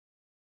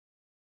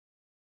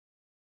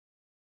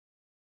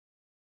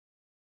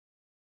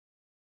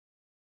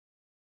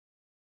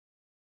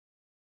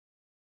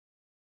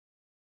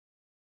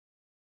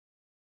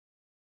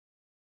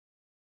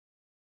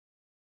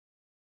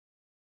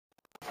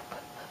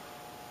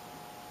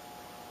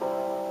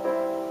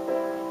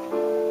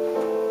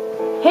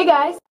Hey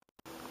guys.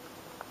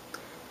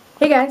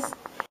 Hey guys.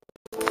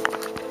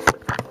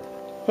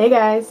 Hey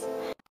guys.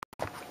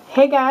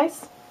 Hey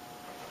guys.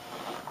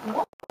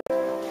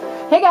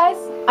 Hey guys.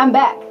 I'm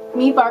back.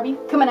 Me, Barbie,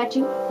 coming at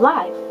you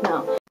live.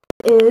 No.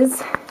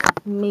 Is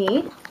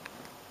me,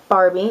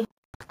 Barbie.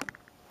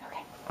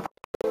 Okay.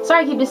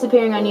 Sorry I keep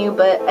disappearing on you,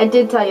 but I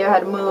did tell you how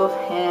to move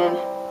and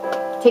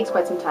it takes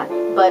quite some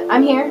time. But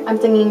I'm here.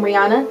 I'm singing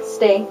Rihanna,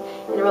 Stay,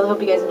 and I really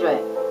hope you guys enjoy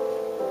it.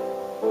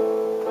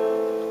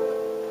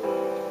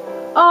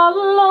 All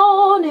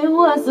alone it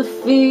was a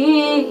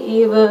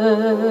fever,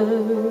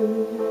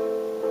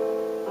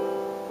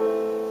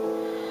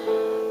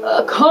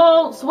 a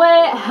cold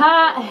sweat,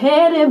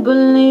 hot-headed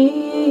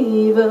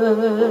believer.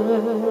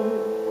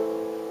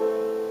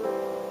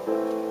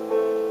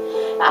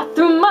 I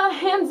threw my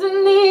hands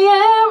in the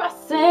air, I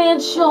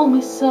said, show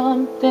me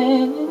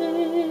something.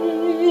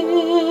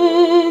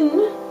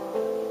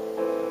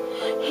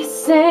 He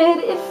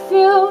said, if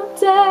you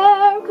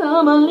dare,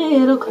 come a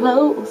little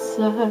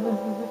closer.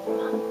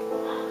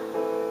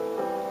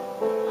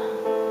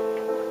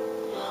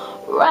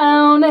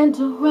 Round and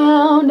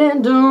around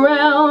and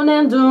around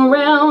and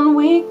around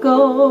we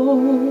go.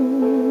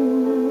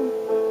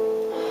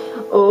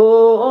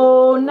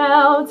 Oh,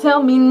 now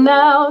tell me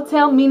now,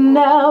 tell me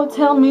now,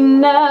 tell me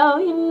now,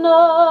 you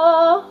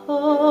know.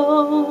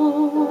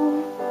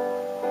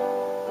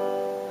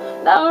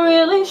 Not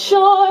really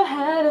sure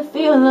how to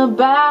feel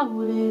about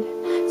it.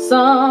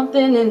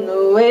 Something in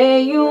the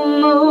way you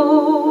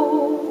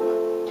move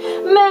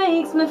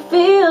makes me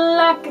feel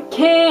like I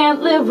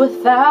can't live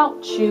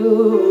without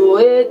you.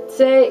 It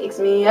takes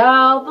me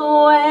all the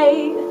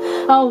way.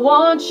 I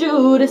want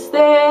you to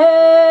stay.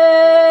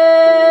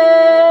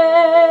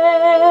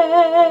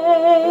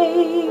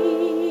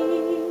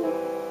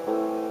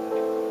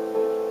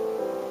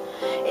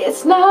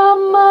 It's not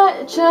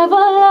much of a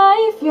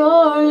life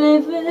you're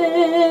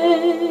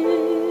living.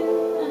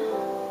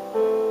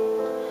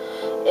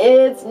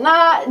 It's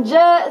not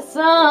just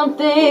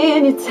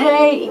something you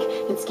take,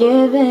 it's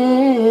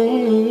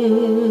given.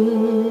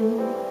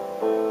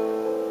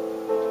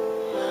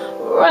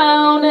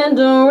 Round and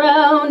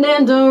around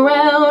and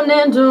around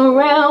and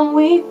around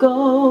we go.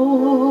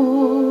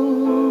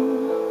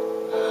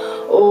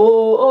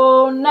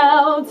 Oh,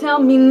 now tell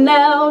me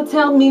now,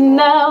 tell me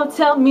now,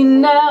 tell me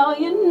now,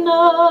 you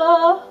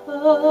know.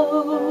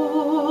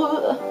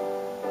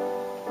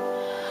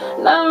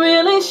 Not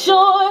really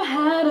sure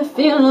how to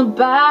feel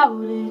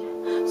about it.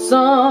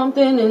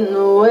 Something in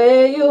the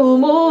way you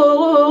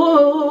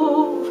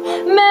move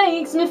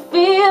makes me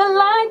feel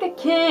like I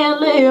can't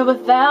live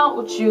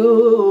without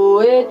you.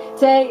 It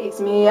takes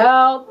me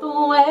out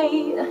the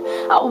way.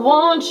 I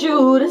want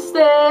you to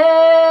stay.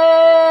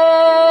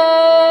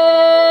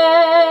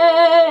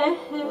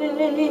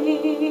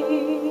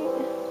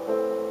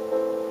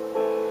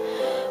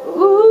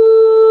 Ooh,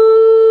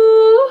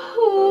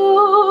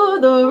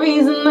 the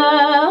reason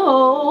I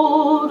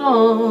hold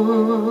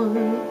on.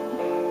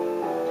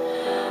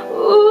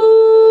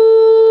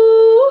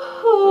 Ooh,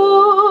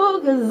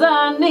 'cause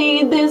I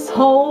need this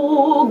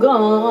whole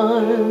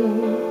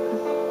gun.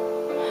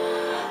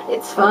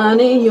 It's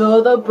funny,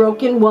 you're the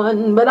broken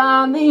one, but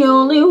I'm the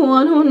only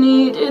one who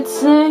needed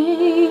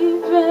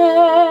saving.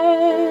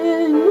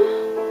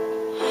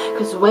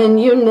 'Cause when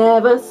you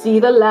never see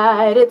the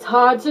light, it's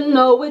hard to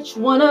know which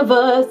one of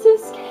us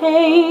is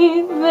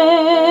caving.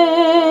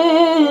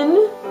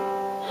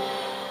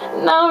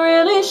 Not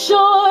really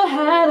sure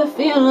how to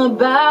feel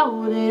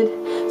about it.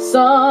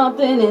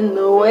 Something in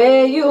the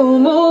way you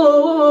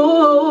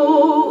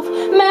move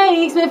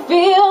makes me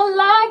feel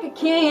like I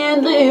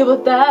can't live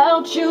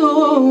without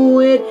you.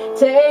 It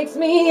takes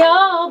me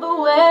all the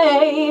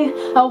way.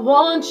 I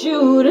want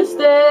you to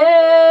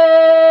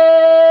stay.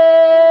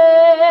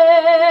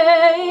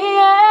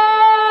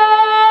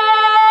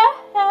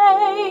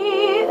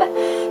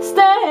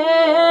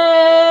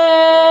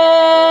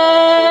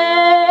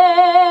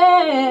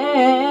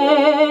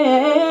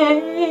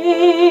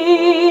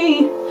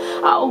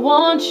 I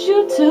want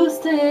you to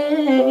stay.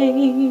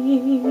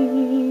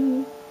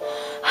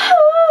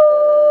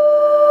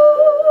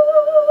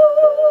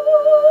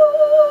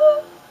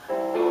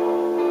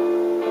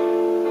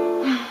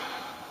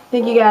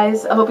 Thank you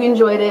guys. I hope you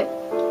enjoyed it.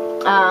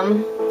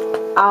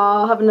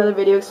 I'll have another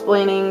video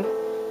explaining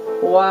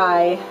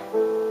why.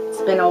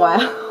 It's been a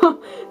while.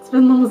 It's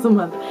been almost a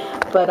month.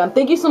 But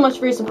thank you so much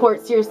for your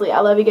support. Seriously,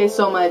 I love you guys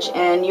so much,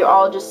 and you're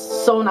all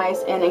just so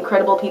nice and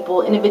incredible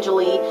people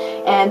individually.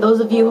 And those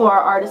of you who are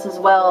artists as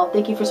well,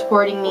 thank you for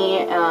supporting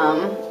me.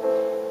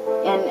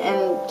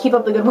 And keep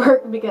up the good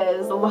work,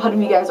 because a lot of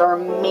you guys are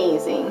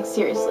amazing.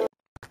 Seriously.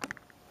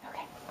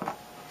 Okay.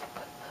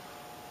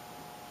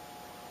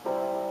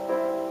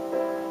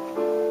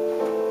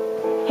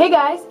 Hey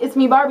guys, it's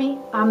me, Barbie.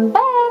 I'm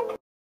back.